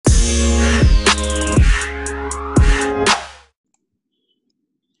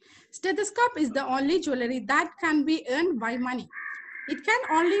Stethoscope is the only jewelry that can be earned by money. It can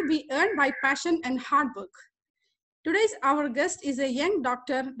only be earned by passion and hard work. Today's our guest is a young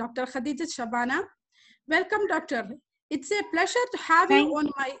doctor, Dr. Khadija Shabana. Welcome, doctor. It's a pleasure to have you Thank,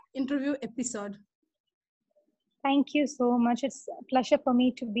 on my interview episode. thank you so much. It's a pleasure for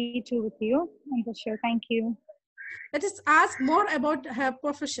me to be too with you on the show. Thank you. Let us ask more about her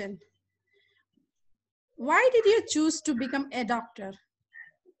profession. Why did you choose to become a doctor?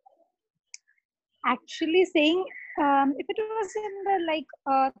 Actually, saying if it was in the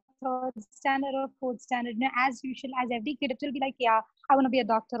third standard or fourth standard, as usual, as every kid, it will be like, yeah, I want to be a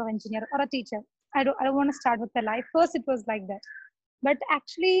doctor or engineer or a teacher. I don't want to start with the life. First, it was like that. But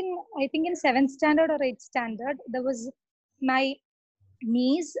actually, I think in seventh standard or eighth standard, there was my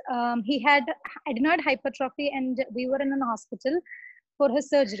niece. He had adenoid hypertrophy, and we were in an hospital for his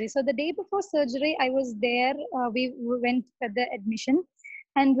surgery. So the day before surgery, I was there. We went for the admission,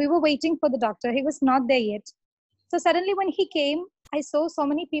 and we were waiting for the doctor. He was not there yet. So suddenly, when he came, I saw so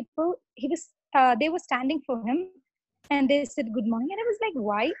many people. They were standing for him, and they said good morning. And I was like,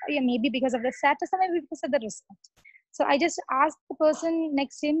 why? Yeah, maybe because of the status, or maybe because of the respect. So I just asked the person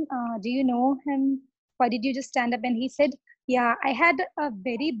next to him, do you know him? Why did you just stand up? And he said, yeah, I had a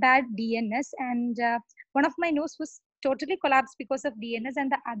very bad DNS, and one of my nose was totally collapsed because of DNS, and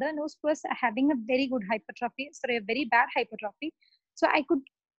the other nose was having a very good hypertrophy, sorry, a very bad hypertrophy. So I could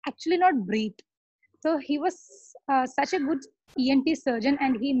actually not breathe. So he was such a good ENT surgeon,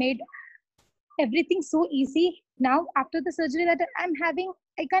 and he made everything so easy. Now, after the surgery that I'm having,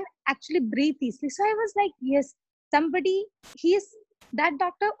 I can actually breathe easily. So I was like, yes, somebody, that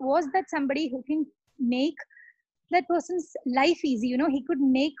doctor was that somebody who can make that person's life easy. He could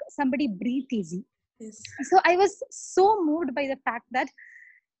make somebody breathe easy. Yes. So I was so moved by the fact that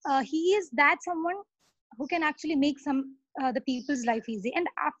he is that someone who can actually make the people's life easy. And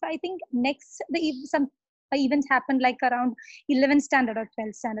after, I think next some events happened like around 11th standard or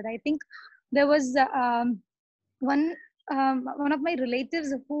 12th standard. I think there was one of my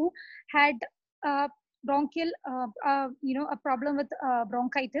relatives who had bronchial a problem with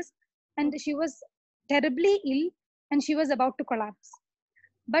bronchitis, and she was terribly ill, and she was about to collapse.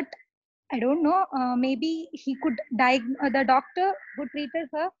 But I don't know, maybe the doctor who treated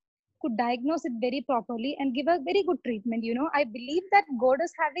her could diagnose it very properly and give a very good treatment. I believe that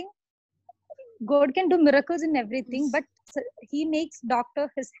God can do miracles in everything, Yes. but he makes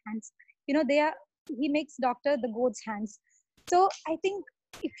doctor his hands. He makes doctor the God's hands. So I think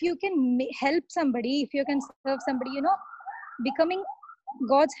if you can help somebody, if you can serve somebody, becoming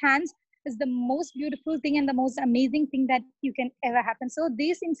God's hands is the most beautiful thing and the most amazing thing that you can ever happen. So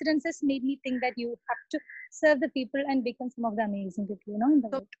these incidences made me think that you have to serve the people and become some of the amazing people, in the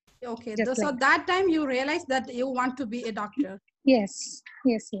world. Okay. Just So like that time you realized that you want to be a doctor. yes.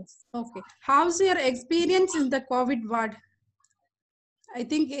 Okay. How's your experience in the COVID ward? I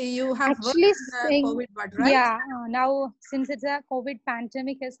think you have worked Actually, in the COVID ward, right? yeah. Now since it's a COVID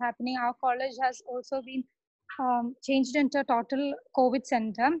pandemic is happening, our college has also been changed into a total COVID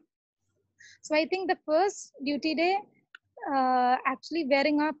center. So I think the first duty day, actually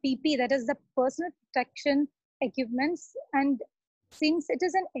wearing a PP, that is the personal protection equipments. And since it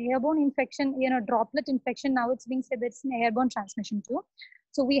is an airborne infection, droplet infection, now it's being said that it's an airborne transmission too.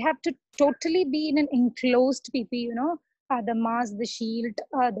 So we have to totally be in an enclosed PP, the mask, the shield,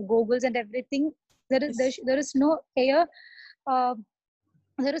 the goggles and everything. There is no air. Uh,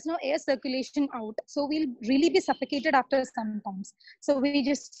 there is no air circulation out, so we'll really be suffocated after some times. So we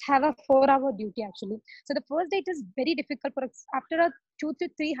just have a 4-hour duty actually. So the first day it is very difficult for us. After a 2 to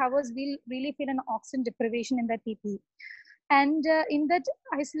 3 hours we'll really feel an oxygen deprivation in that pp. And in that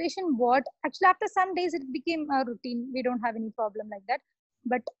isolation ward, actually after some days it became a routine. We don't have any problem like that,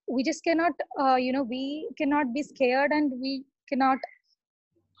 but we just cannot we cannot be scared, and we cannot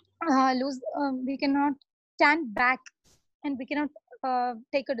we cannot stand back, and we cannot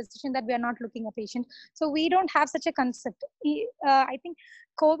take a decision that we are not looking a patient. So we don't have such a concept. I think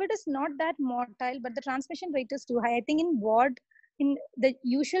COVID is not that mortal, but the transmission rate is too high. I think in the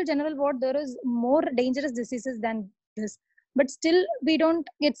usual general ward, there is more dangerous diseases than this. But still, we don't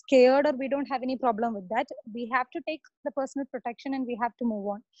get scared, or we don't have any problem with that. We have to take the personal protection, and we have to move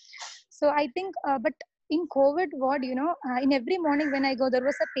on. So I think, but in COVID ward, in every morning when I go, there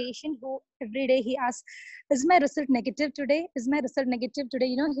was a patient who every day he asked, is my result negative today? Is my result negative today?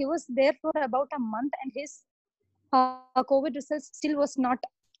 He was there for about a month, and his COVID results still was not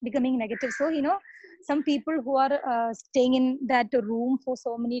becoming negative. So, some people who are staying in that room for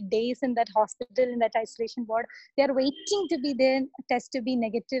so many days in that hospital, in that isolation ward, they are waiting to be there, test to be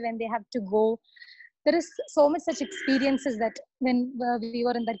negative, and they have to go. there is so much such experiences that when we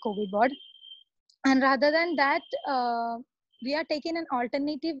were in that COVID ward. And rather than that, we are taking an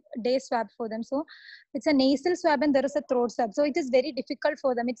alternative day swab for them. So it's a nasal swab and there is a throat swab. So it is very difficult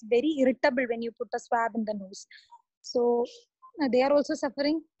for them. It's very irritable when you put a swab in the nose. So they are also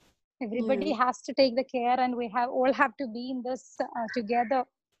suffering. Everybody Yeah. has to take the care, and we all have to be in this together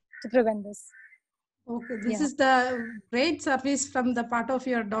to prevent this. Okay, this Yeah. is the great service from the part of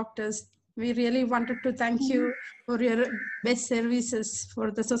your doctors. We really wanted to thank you for your best services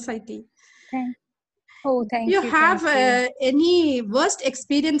for the society. Thank Do thank you you. have Thank you. any worst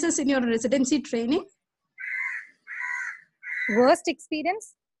experiences in your residency training? Worst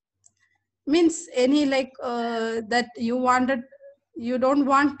experience? Means any like that you don't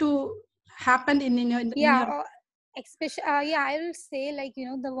want to happen in your Yeah, especially yeah, I will say, like,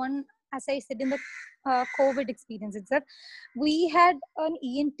 the one, as I said, in the COVID experience itself, we had an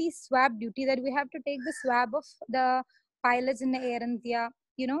ENT swab duty that we have to take the swab of the pilots in the Air India,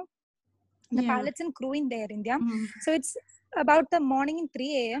 the yeah. pilots and crew in the Air India. Mm. So it's about the morning in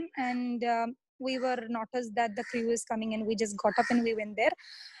 3 a.m. and we were noticed that the crew is coming, and we just got up and we went there.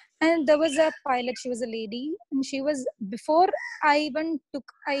 And there was a pilot, she was a lady, and she was, before I even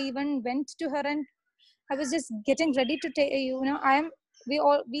went to her, and I was just getting ready to take, we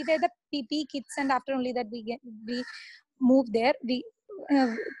wear the PP kits, and after only that we move there, we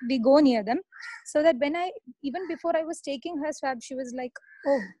go near them. So that when even before I was taking her swab, she was like,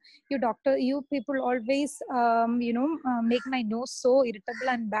 "Oh, you doctor, you people always, make my nose so irritable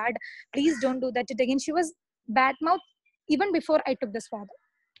and bad. Please don't do that again." She was bad mouth even before I took the swab.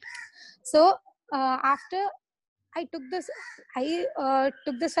 So after I took this, I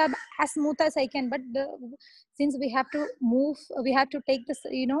took the swab as smooth as I can. But since we have to move, we have to take this,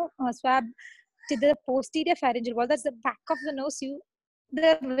 swab to the posterior pharyngeal wall. That's the back of the nose.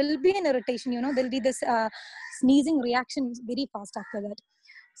 There will be an irritation. There'll be this sneezing reaction very fast after that.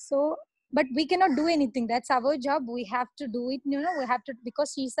 So, but we cannot do anything. That's our job. We have to do it. We have to,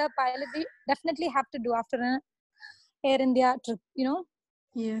 because she's a pilot. We definitely have to do after an Air India trip.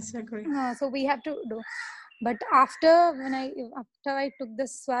 Yes, agree. So we have to do. But after I took the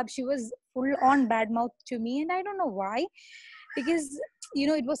swab, she was full on bad mouth to me, and I don't know why, because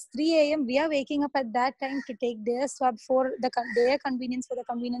it was 3 a.m. We are waking up at that time to take their swab for their convenience, for the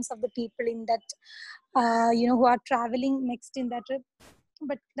convenience of the people in that who are traveling next in that trip.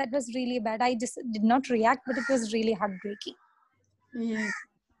 But that was really bad. I just did not react, but it was really heartbreaking. Yes.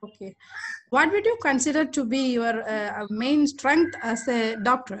 Okay. What would you consider to be your main strength as a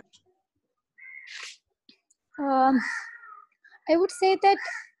doctor? I would say that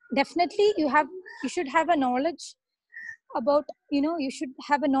definitely you should have a knowledge about, you should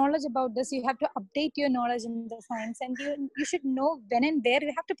have a knowledge about this. You have to update your knowledge in the science, and you should know when and where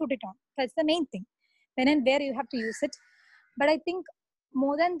you have to put it on. That's the main thing, when and where you have to use it. But I think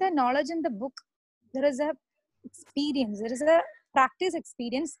more than the knowledge in the book, there is a experience, there is a practice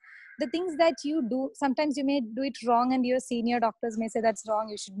experience. The things that you do, sometimes you may do it wrong, and your senior doctors may say that's wrong,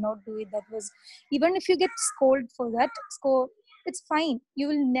 you should not do it. That was, even if you get scolded for that, it's fine. You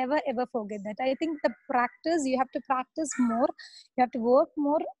will never ever forget that. I think the practice, you have to practice more, you have to work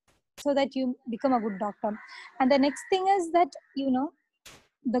more, so that you become a good doctor. And the next thing is that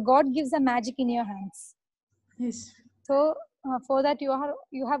the God gives a magic in your hands. Yes. So for that, you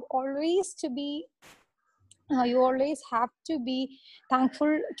have always to be you always have to be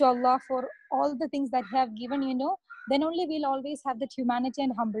thankful to Allah for all the things that He have given. Then only we'll always have that humanity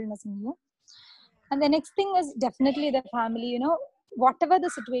and humbleness in you. And the next thing is definitely the family. Whatever the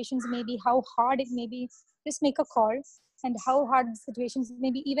situations may be, how hard it may be, just make a call. And how hard the situations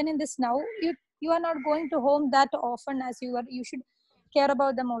may be, even in this now, you are not going to home that often as you are. You should care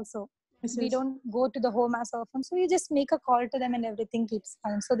about them also. Yes, We yes. don't go to the home as often, so you just make a call to them and everything keeps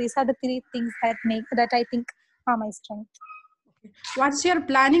fine. So these are the 3 things that I think are my strength. Okay. What's your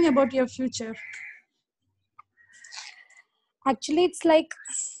planning about your future? Actually, it's like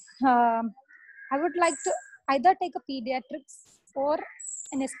I would like to either take a pediatrics or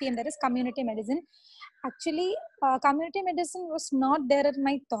an SPM, that is community medicine. Actually, community medicine was not there in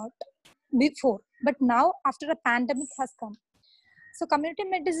my thought before, but now after a pandemic has come. So community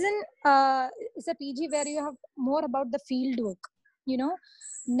medicine is a PG where you have more about the field work.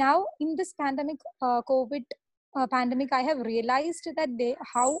 Now in this pandemic, COVID pandemic, I have realized that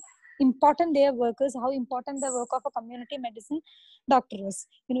how important their work is, how important the work of a community medicine doctor is.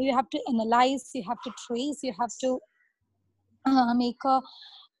 You have to analyze, you have to trace, you have to make a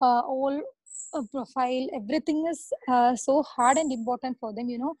whole profile. Everything is so hard and important for them.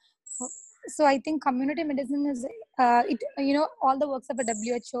 So I think community medicine is all the works of a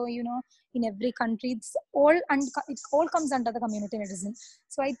WHO, in every country, it all comes under the community medicine.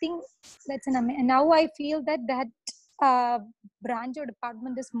 So I think that's and now I feel that branch or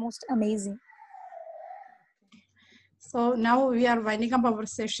department is most amazing. So now we are winding up our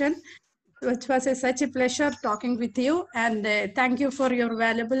session. It was such a pleasure talking with you, and thank you for your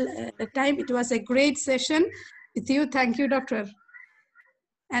valuable time. It was a great session with you. Thank you, doctor.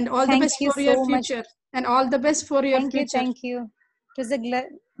 And all the best for your future. And all the best for your future. Thank you. It was a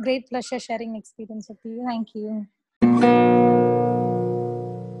great pleasure sharing experience with you. Thank you.